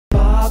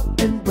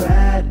and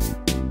Brad,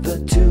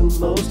 the two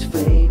most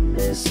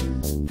famous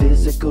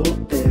physical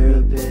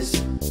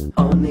therapists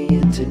on the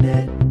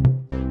internet.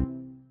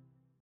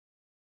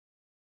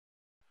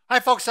 Hi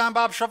folks, I'm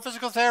Bob Schrupp,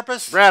 physical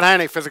therapist. Brad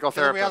Heineck, physical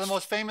Together therapist. we are the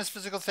most famous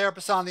physical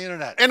therapists on the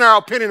internet. In our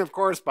opinion, of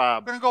course,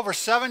 Bob. We're going to go over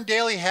 7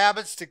 daily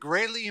habits to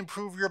greatly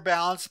improve your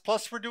balance.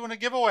 Plus, we're doing a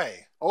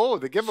giveaway. Oh,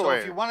 the giveaway.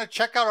 So if you want to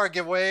check out our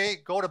giveaway,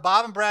 go to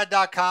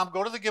bobandbrad.com,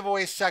 go to the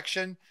giveaway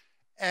section,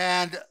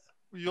 and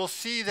you'll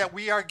see that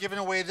we are giving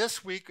away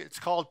this week. It's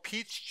called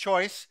Pete's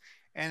Choice,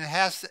 and it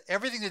has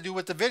everything to do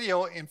with the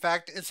video. In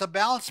fact, it's a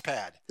balance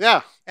pad.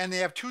 Yeah. And they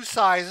have 2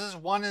 sizes.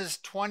 One is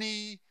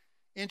 20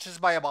 inches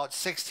by about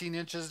 16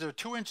 inches. They're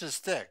 2 inches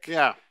thick.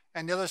 Yeah.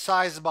 And the other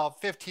size is about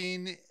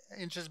 15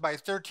 inches by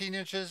 13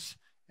 inches.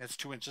 It's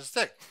 2 inches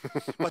thick.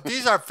 But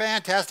these are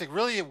fantastic,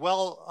 really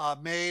well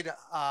made,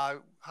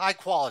 high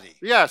quality.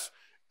 Yes.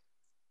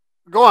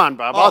 Go on,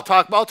 Bob. I'll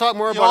talk more about it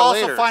later. You'll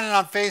also find it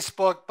on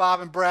Facebook,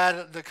 Bob and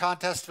Brad. The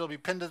contest will be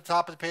pinned to the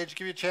top of the page.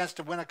 Give you a chance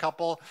to win a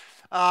couple.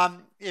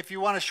 If you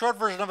want a short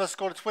version of us,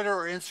 go to Twitter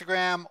or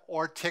Instagram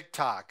or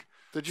TikTok.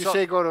 Did you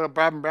say go to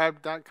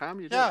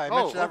bobandbrad.com? You did? Yeah, I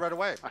mentioned that right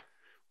away.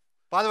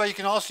 By the way, you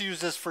can also use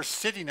this for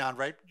sitting on,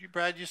 right,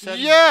 Brad? You said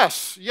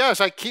yes.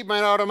 I keep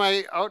mine out on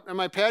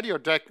my patio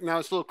deck. Now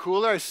it's a little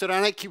cooler. I sit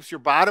on it. Keeps your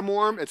bottom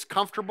warm. It's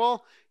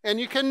comfortable,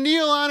 and you can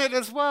kneel on it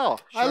as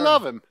well. Sure. I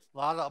love them. A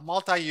lot of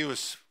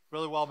multi-use,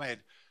 really well made.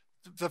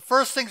 The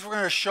first things we're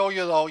going to show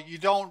you, though, you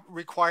don't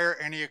require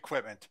any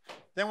equipment.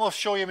 Then we'll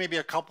show you maybe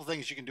a couple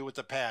things you can do with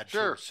the pad.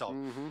 Sure. Too. So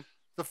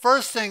the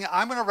first thing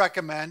I'm going to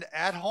recommend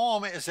at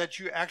home is that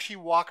you actually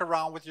walk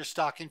around with your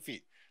stocking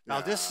feet.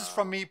 Now, this is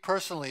from me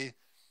personally.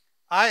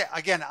 I'm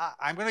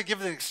going to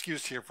give an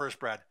excuse here first,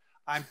 Brad.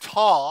 I'm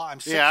tall. I'm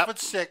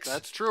 6'6".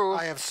 That's true.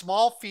 I have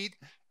small feet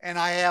and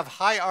I have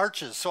high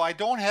arches, so I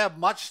don't have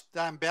much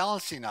that I'm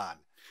balancing on.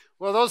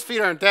 Well, those feet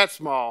aren't that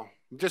small.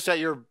 Just that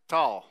you're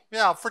tall.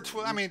 Yeah,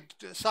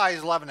 size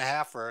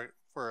 11.5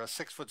 for a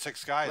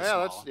 6'6" guy.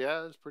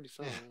 Yeah, that's pretty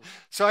small.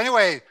 So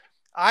anyway,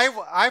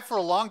 I for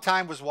a long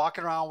time was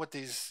walking around with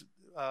these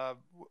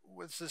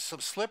some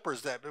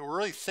slippers that were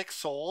really thick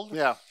soled.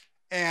 Yeah,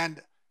 and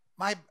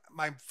my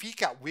feet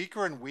got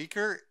weaker and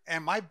weaker,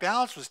 and my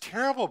balance was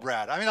terrible,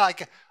 Brad. I mean, I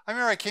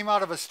remember I came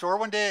out of a store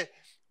one day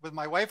with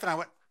my wife, and I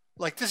went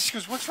like this. She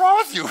goes, "What's wrong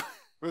with you?"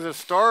 Was it a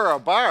store or a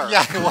bar?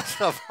 Yeah, it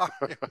wasn't a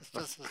bar. It was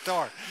just a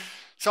store.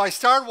 So I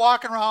started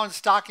walking around in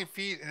stocking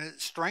feet, and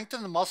it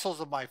strengthened the muscles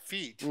of my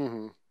feet.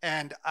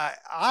 And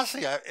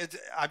honestly,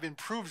 I've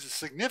improved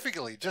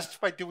significantly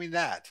just by doing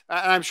that.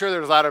 And I'm sure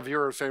there's a lot of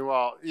viewers saying,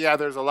 well, yeah,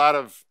 there's a lot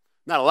of,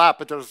 not a lot,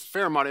 but there's a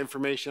fair amount of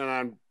information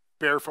on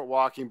barefoot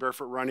walking,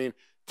 barefoot running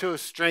to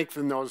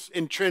strengthen those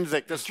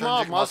intrinsic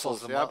small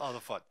muscles of the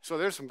foot. So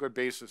there's some good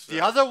basis there.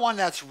 The other one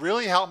that's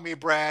really helped me,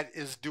 Brad,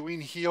 is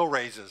doing heel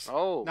raises.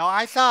 Oh. Now,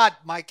 I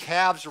thought my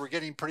calves were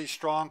getting pretty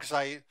strong because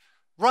I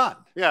run.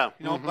 Yeah.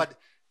 But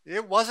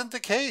it wasn't the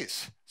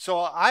case. So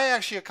I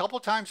actually a couple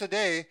times a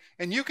day,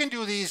 and you can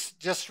do these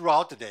just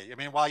throughout the day. I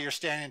mean, while you're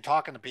standing and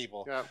talking to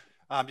people,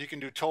 you can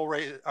do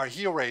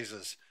heel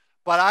raises.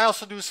 But I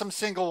also do some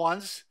single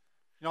ones.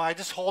 I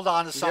just hold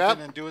on to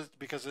something and do it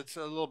because it's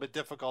a little bit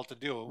difficult to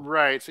do.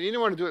 Right. So you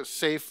don't want to do it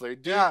safely.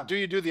 Do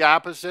you do the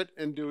opposite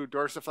and do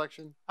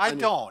dorsiflexion? I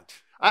don't.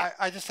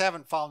 I just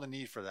haven't found the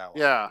need for that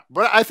one. Yeah.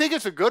 But I think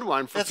it's a good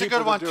one for people to do. It's a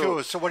good one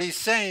too. So what he's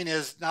saying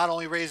is not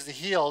only raise the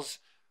heels,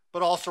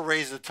 but also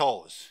raise the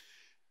toes.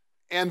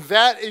 And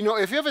that,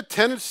 if you have a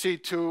tendency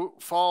to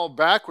fall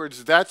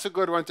backwards, that's a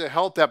good one to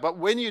help that. But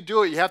when you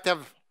do it, you have to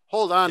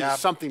hold on to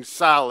something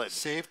solid.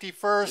 Safety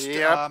first.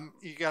 Yep.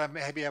 You got to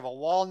maybe have a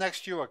wall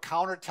next to you, a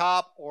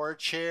countertop, or a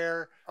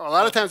chair. A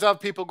lot of times I'll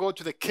have people go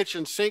to the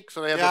kitchen sink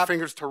so they have their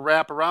fingers to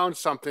wrap around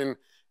something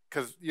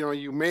because,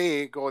 you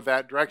may go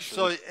that direction.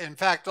 So, in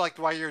fact, like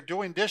while you're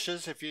doing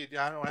dishes, if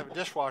I don't have a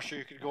dishwasher,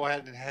 you could go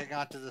ahead and hang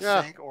on to the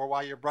sink, or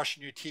while you're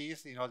brushing your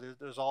teeth,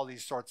 there's all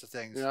these sorts of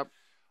things. Yep.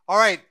 All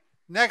right.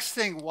 Next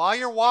thing, while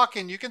you're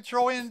walking, you can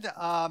throw in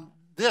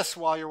this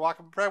while you're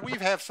walking. Brad, we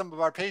have some of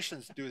our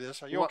patients do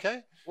this. Are you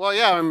okay? Well,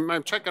 yeah,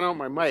 I'm checking out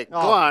my mic. Go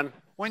on.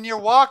 When you're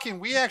walking,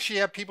 we actually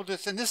have people do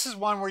this, and this is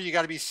one where you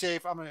got to be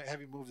safe. I'm going to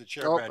have you move the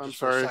chair, Brad, just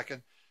for a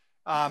second.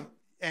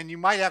 And you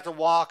might have to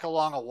walk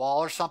along a wall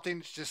or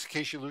something just in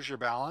case you lose your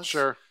balance.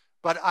 Sure.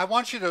 But I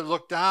want you to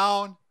look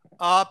down,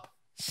 up,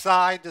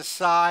 side to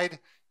side.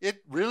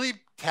 It really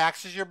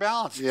taxes your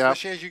balance,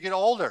 especially as you get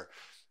older.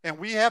 And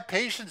we have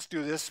patients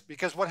do this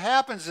because what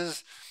happens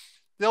is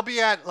they'll be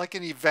at like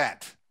an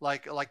event,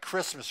 like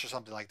Christmas or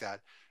something like that.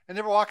 And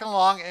they're walking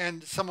along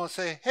and someone will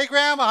say, "Hey,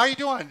 Grandma, how you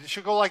doing?" And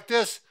she'll go like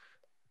this.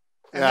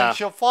 And then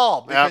she'll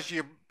fall because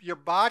your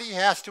body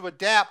has to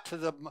adapt to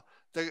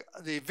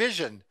the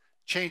vision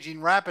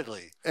changing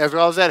rapidly. As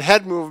well as that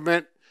head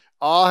movement,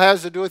 all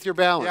has to do with your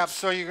balance. Yep.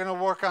 So you're going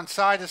to work on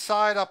side to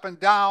side, up and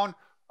down,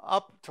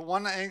 up to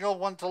one angle,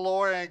 one to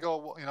lower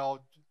angle,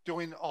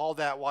 doing all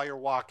that while you're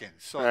walking.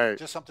 So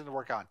just something to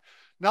work on.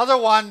 Another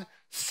one,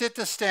 sit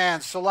to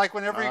stand. So like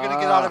whenever you're going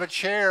to get out of a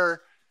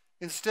chair,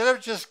 instead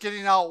of just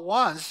getting out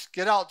once,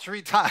 get out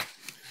 3 times.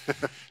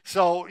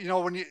 So,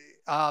 when you,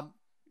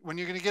 when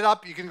you're going to get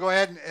up, you can go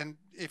ahead and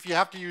if you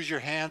have to use your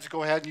hands,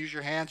 go ahead and use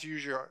your hands.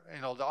 Use your,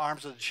 the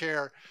arms of the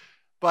chair.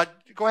 But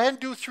go ahead and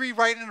do 3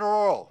 right in a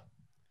row.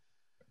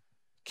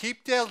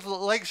 Keep the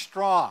legs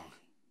strong.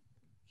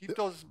 Keep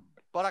those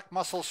buttock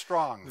muscles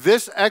strong.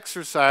 This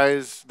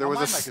exercise, there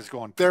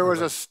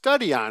was a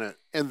study on it,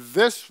 and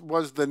this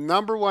was the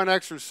 #1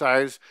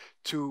 exercise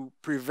to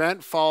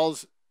prevent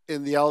falls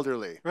in the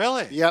elderly.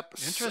 Really? Yep.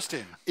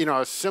 Interesting.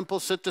 A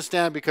simple sit to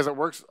stand, because it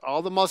works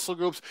all the muscle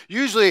groups.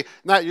 Usually,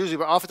 not usually,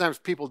 but oftentimes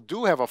people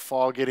do have a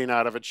fall getting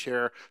out of a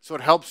chair, so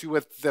it helps you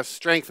with the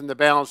strength and the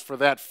balance for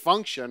that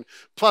function.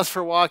 Plus,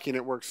 for walking,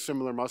 it works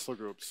similar muscle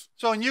groups.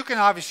 So, and you can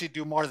obviously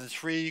do more than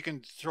 3. You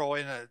can throw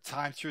in a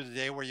time through the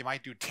day where you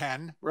might do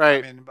 10.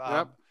 Right.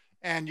 Yep.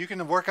 And you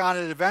can work on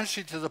it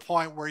eventually to the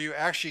point where you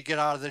actually get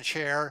out of the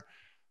chair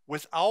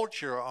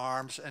without your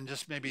arms and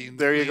just maybe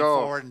lean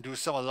forward and do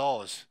some of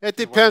those. It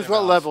depends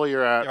what level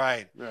you're at.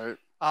 Right.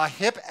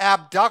 Hip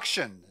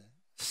abduction,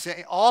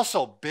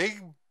 also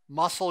big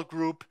muscle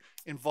group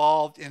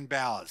involved in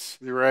balance.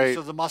 You're right.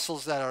 So the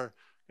muscles that are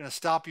going to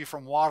stop you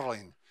from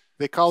waddling.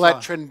 They call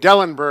that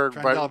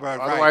Trendelenburg, but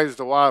otherwise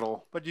the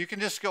waddle. But you can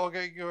just go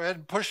ahead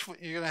and push.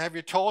 You're going to have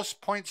your toes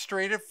point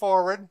straight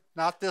forward,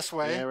 not this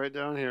way. Yeah, right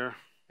down here.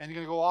 And you're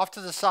going to go off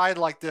to the side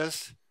like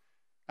this.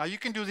 Now, you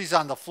can do these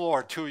on the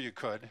floor, too, you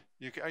could.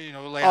 You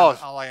lay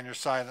on your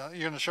side.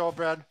 You're going to show it,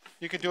 Brad?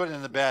 You could do it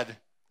in the bed.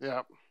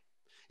 Yeah.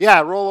 Yeah,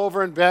 roll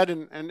over in bed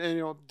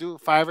and do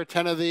 5 or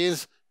 10 of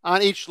these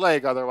on each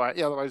leg. Otherwise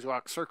you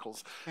walk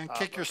circles. And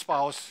kick your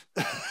spouse.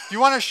 Do you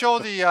want to show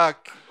the,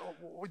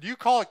 do you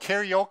call it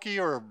karaoke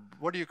or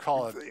what do you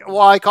call it? Well,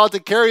 I call it the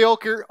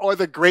karaoke or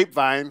the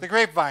grapevine. The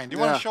grapevine. Do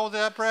you want to show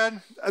that,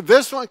 Brad?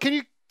 This one, can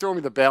you throw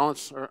me the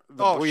balance or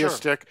the booyah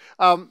stick?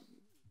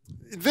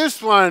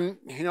 This one,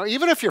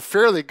 even if you're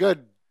fairly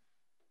good,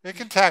 it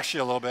can tax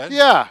you a little bit.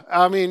 Yeah,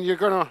 I mean,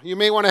 you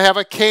may want to have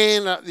a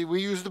cane.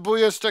 We use the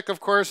booyah stick, of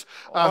course.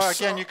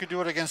 Again, you could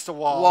do it against a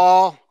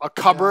wall. A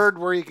cupboard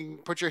where you can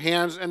put your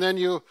hands, and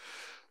then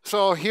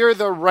so here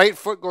the right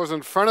foot goes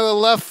in front of the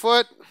left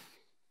foot.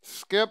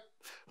 Skip,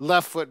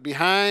 left foot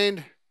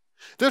behind.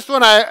 This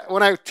one,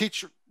 when I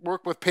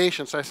work with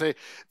patients, I say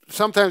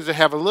sometimes they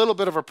have a little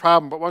bit of a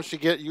problem, but once you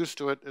get used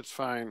to it, it's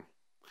fine.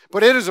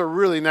 But it is a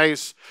really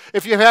nice.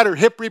 If you've had a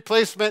hip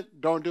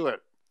replacement, don't do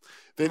it.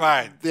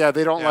 Yeah,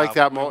 they don't like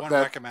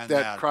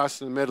that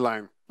cross in the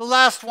midline. The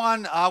last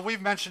one,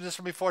 we've mentioned this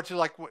one before too.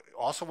 Like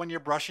also when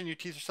you're brushing your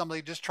teeth or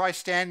something, just try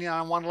standing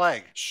on one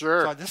leg.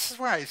 Sure. So this is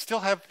where I still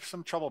have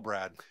some trouble,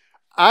 Brad.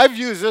 I've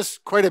used this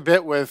quite a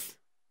bit with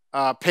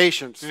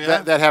patients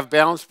that have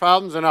balance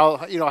problems, and I'll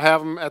have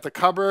them at the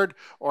cupboard,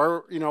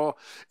 or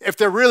if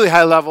they're really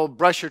high level,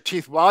 brush your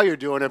teeth while you're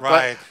doing it.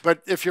 Right.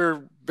 But if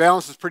your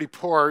balance is pretty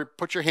poor,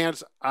 put your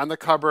hands on the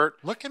cupboard.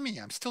 Look at me,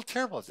 I'm still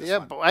terrible at this. Yeah,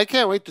 but I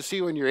can't wait to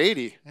see when you're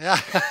 80. Yeah,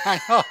 I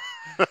know.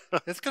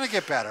 It's gonna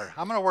get better.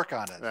 I'm gonna work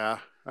on it. Yeah,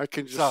 I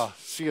can just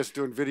see us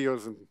doing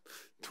videos in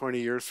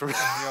 20 years from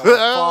now.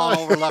 Falling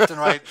over left and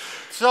right.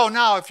 So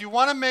now, if you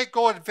want to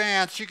go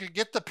advanced, you could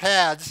get the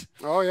pads.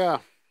 Oh yeah.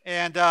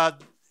 And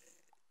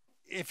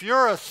if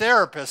you're a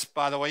therapist,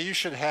 by the way, you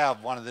should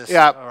have one of this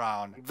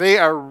around. They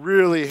are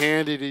really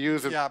handy to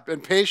use,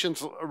 and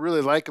patients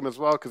really like them as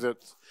well because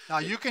it's. Now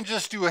you can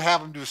just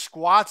have them do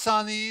squats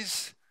on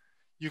these.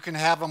 You can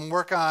have them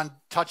work on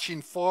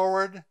touching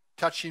forward,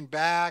 touching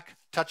back,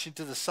 touching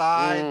to the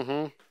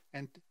side,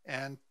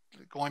 and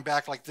going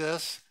back like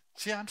this.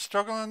 See, I'm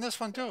struggling on this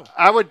one too.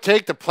 I would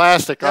take the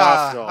plastic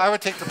off, though. I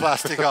would take the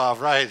plastic off,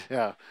 right?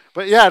 Yeah,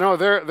 but no,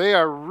 they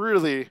are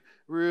really,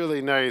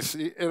 really nice.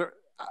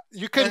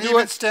 You can do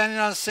it standing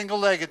on a single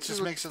leg. It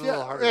just makes it a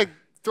little harder. Hey,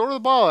 throw the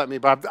ball at me,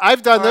 Bob.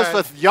 I've done this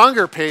with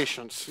younger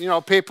patients.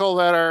 People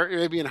that are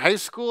maybe in high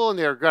school and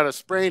they've got a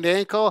sprained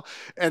ankle,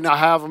 and I'll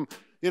have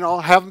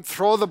them,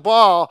 throw the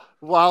ball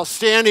while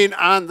standing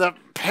on the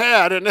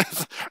pad, and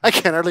I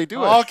can't hardly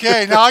do it.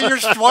 Okay, now you're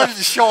wanting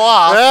to show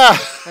off.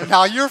 Yeah, and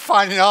now you're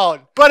finding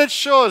out. But it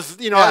shows,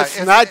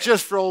 it's not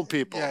just for old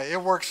people. Yeah, it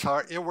works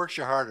hard. It works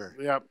you harder.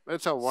 Yeah,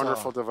 it's a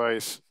wonderful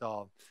device.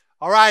 So,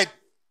 all right.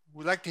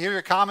 We'd like to hear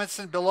your comments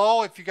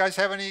below. If you guys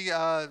have any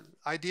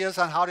ideas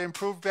on how to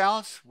improve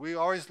balance, we're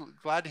always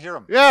glad to hear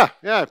them.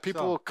 Yeah.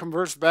 People will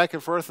converse back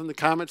and forth in the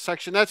comment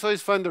section. That's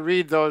always fun to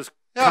read those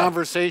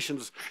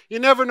conversations. You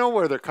never know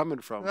where they're coming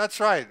from. That's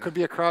right. Could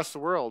be across the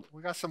world.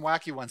 We got some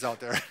wacky ones out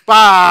there.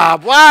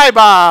 Bob, why,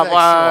 Bob?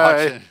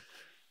 Thanks for watching.